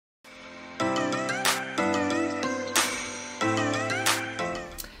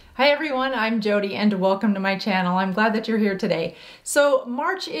Hi everyone, I'm Jodi and welcome to my channel. I'm glad that you're here today. So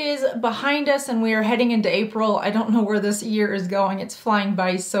March is behind us and we are heading into April. I don't know where this year is going. It's flying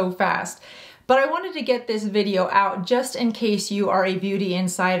by so fast. But I wanted to get this video out just in case you are a beauty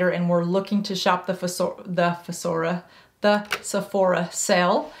insider and we're looking to shop the Sephora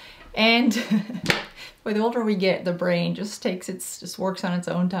sale. And boy, the older we get, the brain just works on its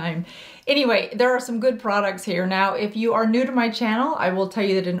own time. Anyway, there are some good products here. Now, if you are new to my channel, I will tell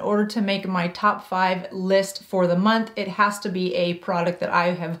you that in order to make my top 5 list for the month, it has to be a product that I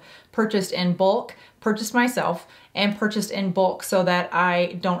have purchased in bulk, purchased myself, and purchased in bulk so that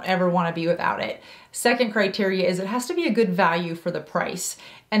I don't ever want to be without it. Second criteria is it has to be a good value for the price.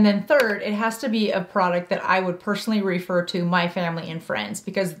 And then third, it has to be a product that I would personally refer to my family and friends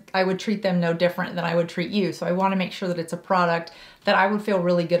because I would treat them no different than I would treat you. So I want to make sure that it's a product that I would feel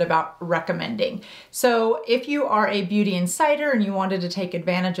really good about recommending. So if you are a beauty insider and you wanted to take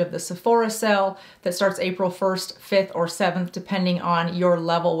advantage of the Sephora sale that starts April 1st, 5th, or 7th, depending on your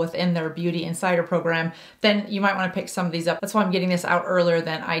level within their beauty insider program, then you might want to pick some of these up. That's why I'm getting this out earlier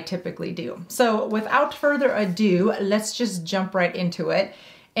than I typically do. So without further ado, let's just jump right into it.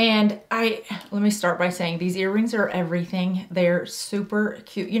 And let me start by saying these earrings are everything. They're super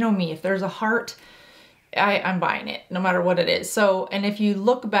cute. You know me, if there's a heart, I'm buying it no matter what it is. So, and if you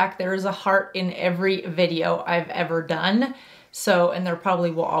look back, there is a heart in every video I've ever done. So, and there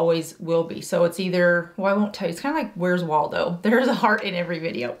probably always will be. So it's either, well, I won't tell you, it's kind of like Where's Waldo? There's a heart in every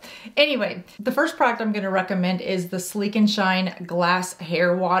video. Anyway, the first product I'm going to recommend is the Sleek and Shine Glass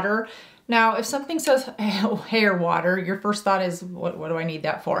Hair Water. Now, if something says hair water, your first thought is, what do I need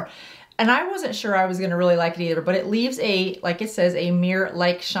that for? And I wasn't sure I was going to really like it either, but it leaves like it says, a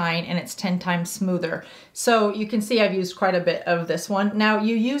mirror-like shine, and it's 10 times smoother. So you can see I've used quite a bit of this one. Now,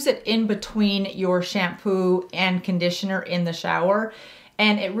 you use it in between your shampoo and conditioner in the shower,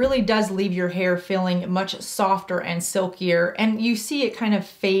 and it really does leave your hair feeling much softer and silkier, and you see it kind of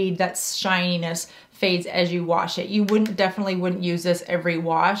fade, that shininess fades as you wash it. You definitely wouldn't use this every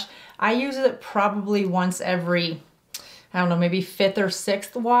wash. I use it probably once every, I don't know, maybe 5th or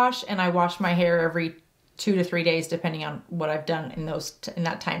 6th wash, and I wash my hair every 2 to 3 days depending on what I've done in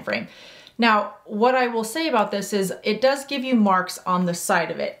that time frame. Now, what I will say about this is it does give you marks on the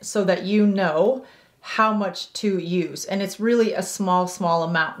side of it so that you know how much to use, and it's really a small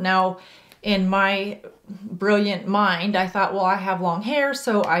amount. Now, in my brilliant mind, I thought, well, I have long hair,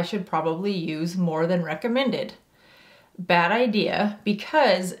 so I should probably use more than recommended. Bad idea,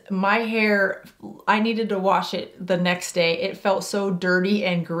 because my hair, I needed to wash it the next day. It felt so dirty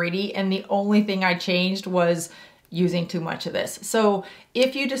and gritty, and the only thing I changed was using too much of this. So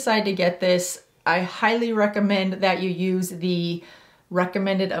if you decide to get this, I highly recommend that you use the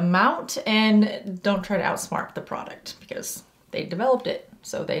recommended amount and don't try to outsmart the product because they developed it,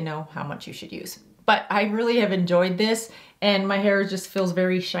 so they know how much you should use. But I really have enjoyed this, and my hair just feels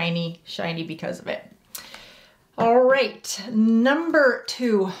very shiny because of it. All right, number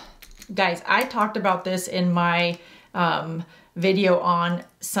 2. Guys, I talked about this in my video on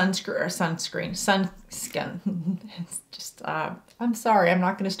sunscreen. Just, I'm sorry, I'm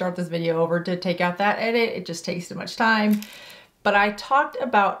not gonna start this video over to take out that edit. It just takes too much time. But I talked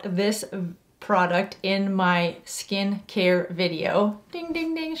about this product in my skincare video. Ding,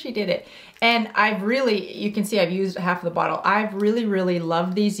 ding, ding, she did it. And you can see I've used half of the bottle. I've really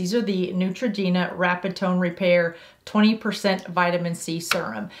loved these. These are the Neutrogena Rapid Tone Repair 20% Vitamin C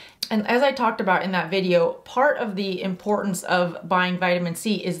Serum. And as I talked about in that video, part of the importance of buying vitamin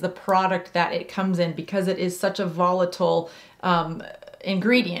C is the product that it comes in because it is such a volatile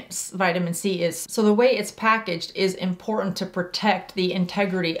ingredients, vitamin C is. So the way it's packaged is important to protect the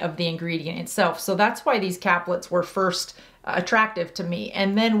integrity of the ingredient itself. So that's why these caplets were first attractive to me.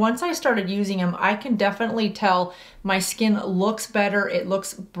 And then once I started using them, I can definitely tell my skin looks better, it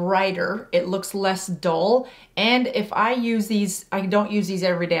looks brighter, it looks less dull. And if I use these, I don't use these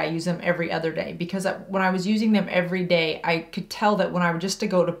every day, I use them every other day, because when I was using them every day, I could tell that when I would just to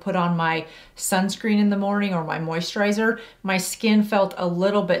go to put on my sunscreen in the morning or my moisturizer, my skin felt a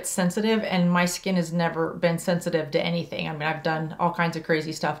little bit sensitive, and my skin has never been sensitive to anything. I mean, I've done all kinds of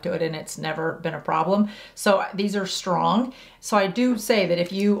crazy stuff to it and it's never been a problem. So these are strong. So I do say that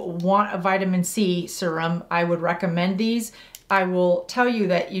if you want a vitamin C serum, I would recommend these. I will tell you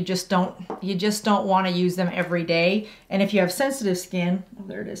that you just don't want to use them every day. And if you have sensitive skin, oh,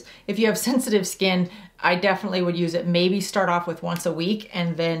 there it is. If you have sensitive skin, I definitely would use it. Maybe start off with once a week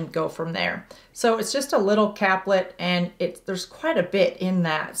and then go from there. So it's just a little caplet, and there's quite a bit in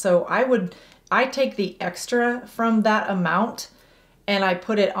that. So I take the extra from that amount and I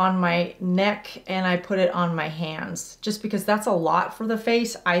put it on my neck and I put it on my hands, just because that's a lot for the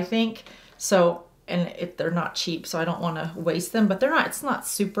face, I think. So, and if they're not cheap, so I don't want to waste them, but they're not, it's not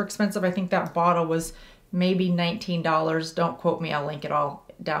super expensive. I think that bottle was maybe $19. Don't quote me, I'll link it all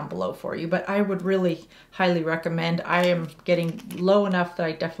down below for you, but I would really highly recommend. I am getting low enough that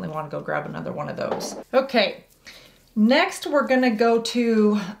I definitely want to go grab another one of those. Okay, next we're gonna go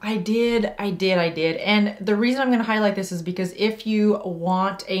to, I did, and the reason I'm gonna highlight this is because if you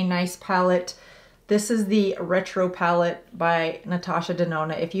want a nice palette, this is the Retro palette by Natasha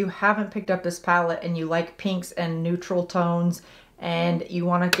Denona. If you haven't picked up this palette and you like pinks and neutral tones and you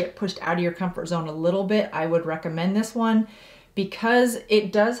want to get pushed out of your comfort zone a little bit, I would recommend this one, because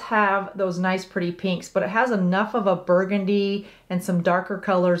it does have those nice pretty pinks, but it has enough of a burgundy and some darker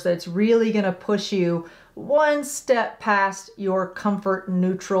colors that it's really gonna push you one step past your comfort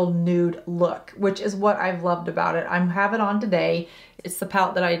neutral nude look, which is what I've loved about it. I have it on today. It's the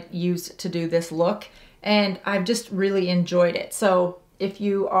palette that I used to do this look, and I've just really enjoyed it. So if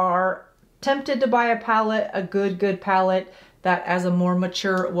you are tempted to buy a palette, a good palette, that as a more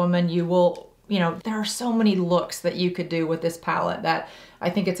mature woman you will, you know, there are so many looks that you could do with this palette that I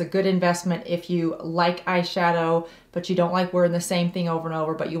think it's a good investment if you like eyeshadow, but you don't like wearing the same thing over and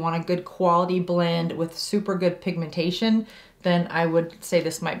over, but you want a good quality blend with super good pigmentation, then I would say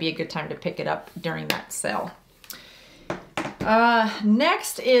this might be a good time to pick it up during that sale.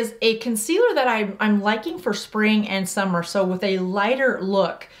 Next is a concealer that I'm liking for spring and summer. So with a lighter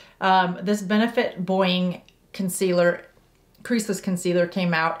look, this Benefit Boi-ing concealer, creaseless concealer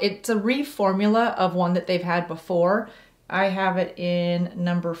came out. It's a reformula of one that they've had before. I have it in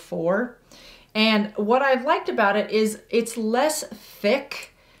number 4. And what I've liked about it is it's less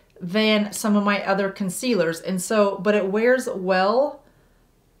thick than some of my other concealers. And so, but it wears well.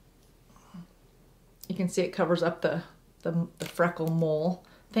 You can see it covers up the freckle mole.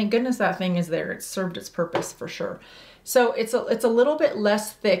 Thank goodness that thing is there. It served its purpose for sure. So it's a little bit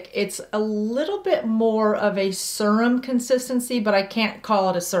less thick. It's a little bit more of a serum consistency, but I can't call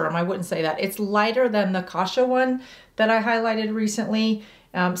it a serum. I wouldn't say that. It's lighter than the Kasha one that I highlighted recently.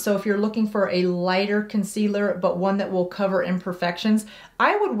 So if you're looking for a lighter concealer, but one that will cover imperfections,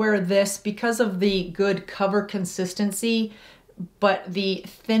 I would wear this because of the good cover consistency, but the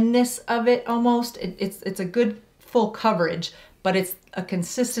thinness of it almost, it's a good full coverage, but it's a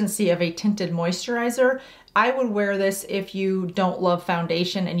consistency of a tinted moisturizer. I would wear this if you don't love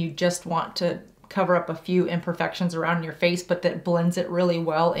foundation and you just want to cover up a few imperfections around your face, but that blends it really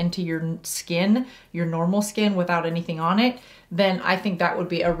well into your skin, your normal skin without anything on it, then I think that would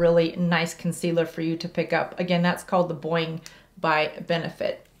be a really nice concealer for you to pick up. Again, that's called the Boi-ing by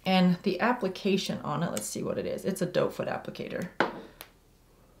Benefit. And the application on it, let's see what it is. It's a doe foot applicator.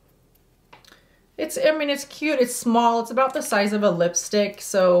 I mean, it's cute, it's small, it's about the size of a lipstick,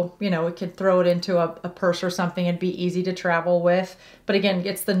 so, you know, we could throw it into a purse or something, it'd be easy to travel with. But again,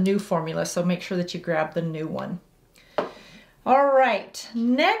 it's the new formula, so make sure that you grab the new one. All right,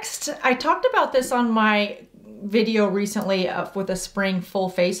 next, I talked about this on my video recently with a spring full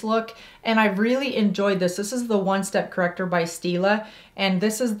face look, and I've really enjoyed this. This is the One Step Corrector by Stila, and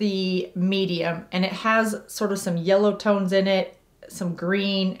this is the medium, and it has sort of some yellow tones in it, some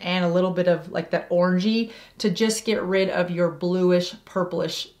green, and a little bit of like that orangey to just get rid of your bluish,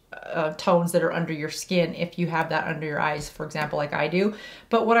 purplish tones that are under your skin if you have that under your eyes, for example, like I do.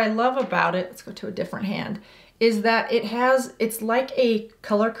 But what I love about it, let's go to a different hand, is that it's like a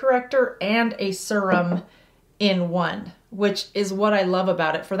color corrector and a serum in one, which is what I love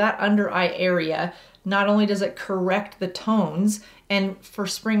about it. For that under eye area, not only does it correct the tones, and for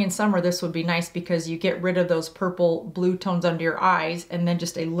spring and summer, this would be nice because you get rid of those purple blue tones under your eyes and then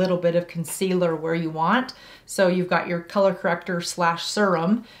just a little bit of concealer where you want. So you've got your color corrector slash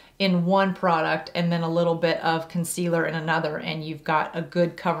serum in one product and then a little bit of concealer in another, and you've got a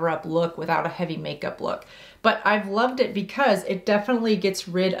good cover up look without a heavy makeup look. But I've loved it because it definitely gets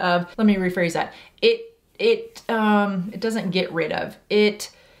rid of, let me rephrase that. It doesn't get rid of,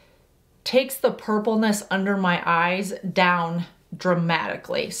 it takes the purpleness under my eyes down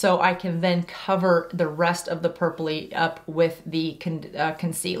dramatically, so I can then cover the rest of the purpley up with the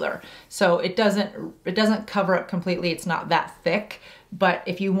concealer. So it doesn't cover up completely, it's not that thick, but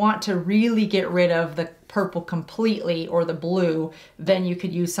if you want to really get rid of the purple completely or the blue, then you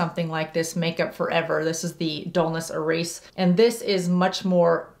could use something like this Makeup Forever. This is the Dullness Erase, and this is much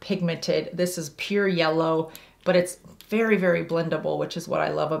more pigmented. This is pure yellow, but it's very, very blendable, which is what I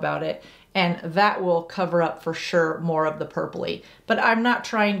love about it. And that will cover up for sure more of the purpley. But I'm not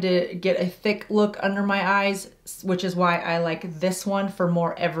trying to get a thick look under my eyes, which is why I like this one for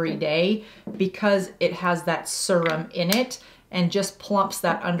more everyday, because it has that serum in it. and just plumps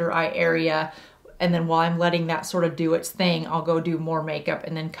that under eye area. And then while I'm letting that sort of do its thing, I'll go do more makeup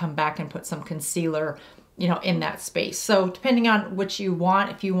and then come back and put some concealer, you know, in that space. So depending on which you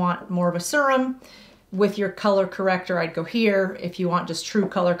want, if you want more of a serum with your color corrector, I'd go here. If you want just true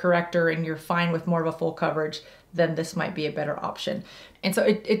color corrector and you're fine with more of a full coverage, then this might be a better option. And so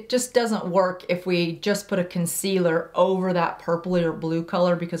it just doesn't work if we just put a concealer over that purpley or blue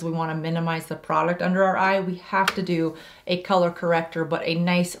color because we want to minimize the product under our eye. We have to do a color corrector, but a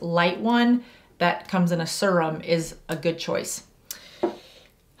nice light one that comes in a serum is a good choice.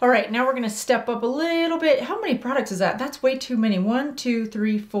 All right, now we're gonna step up a little bit. How many products is that? That's way too many. 1, 2,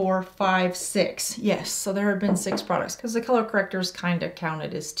 3, 4, 5, 6. Yes, so there have been 6 products because the color correctors kind of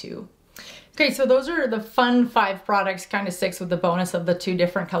counted as 2. Okay, so those are the fun 5 products, kind of 6 with the bonus of the 2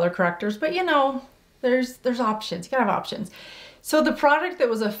 different color correctors, but you know, there's options, you gotta have options. So the product that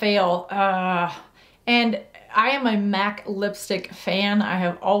was a fail, and I am a MAC lipstick fan. I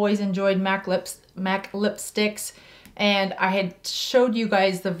have always enjoyed MAC lipsticks, and I had showed you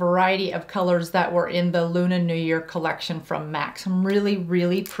guys the variety of colors that were in the Lunar New Year collection from MAC. Some really,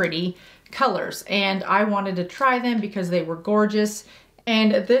 really pretty colors, and I wanted to try them because they were gorgeous.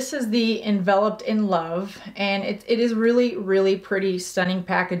 And this is the Enveloped in Love, and it is really, really pretty, stunning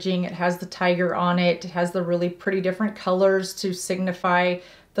packaging. It has the tiger on it. It has the really pretty different colors to signify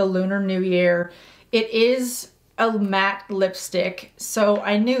the Lunar New Year. It is a matte lipstick, so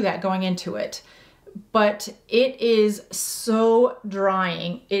I knew that going into it, but it is so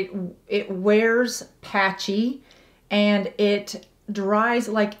drying. It wears patchy and it dries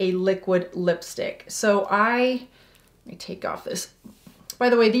like a liquid lipstick. So let me take off this. By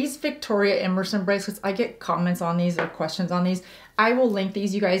the way, these Victoria Emerson bracelets, I get comments on these or questions on these. I will link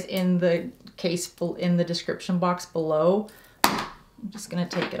these, you guys, in the case in the description box below. I'm just gonna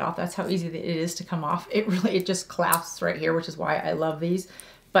take it off. That's how easy it is to come off. It just clasps right here, which is why I love these.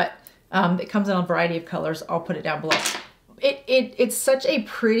 But it comes in a variety of colors. I'll put it down below. It's such a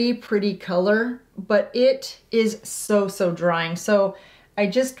pretty color, but it is so drying. So I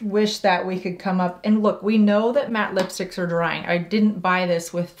just wish that we could come up and look, we know that matte lipsticks are drying. I didn't buy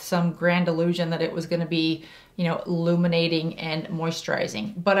this with some grand illusion that it was gonna be, you know, illuminating and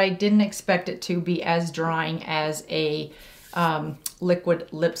moisturizing, but I didn't expect it to be as drying as a liquid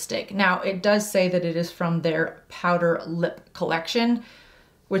lipstick. Now it does say that it is from their powder lip collection,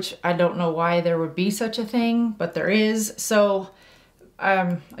 which I don't know why there would be such a thing, but there is. So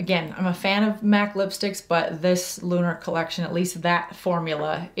again, I'm a fan of MAC lipsticks, but this Lunar collection, at least that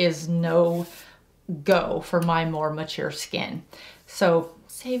formula, is no go for my more mature skin. So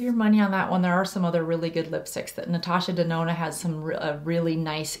save your money on that one. There are some other really good lipsticks. That Natasha Denona has a really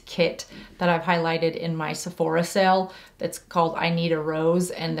nice kit that I've highlighted in my Sephora sale that's called I Need a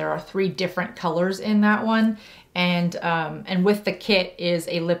Rose, and there are 3 different colors in that one. And with the kit is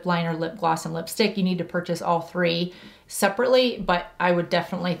a lip liner, lip gloss, and lipstick. You need to purchase all 3 separately, but I would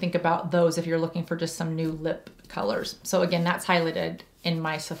definitely think about those if you're looking for just some new lip colors. So again, that's highlighted in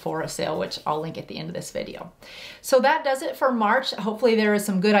my Sephora sale, which I'll link at the end of this video. So that does it for March. Hopefully there is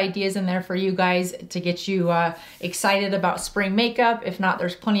some good ideas in there for you guys to get you excited about spring makeup. If not,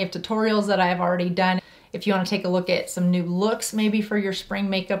 there's plenty of tutorials that I've already done if you want to take a look at some new looks maybe for your spring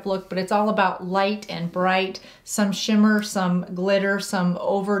makeup look, but it's all about light and bright, some shimmer, some glitter, some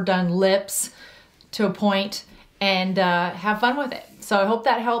overdone lips to a point, and have fun with it. So I hope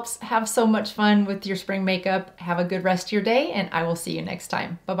that helps. Have so much fun with your spring makeup. Have a good rest of your day, and I will see you next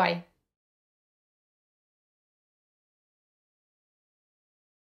time. Bye-bye.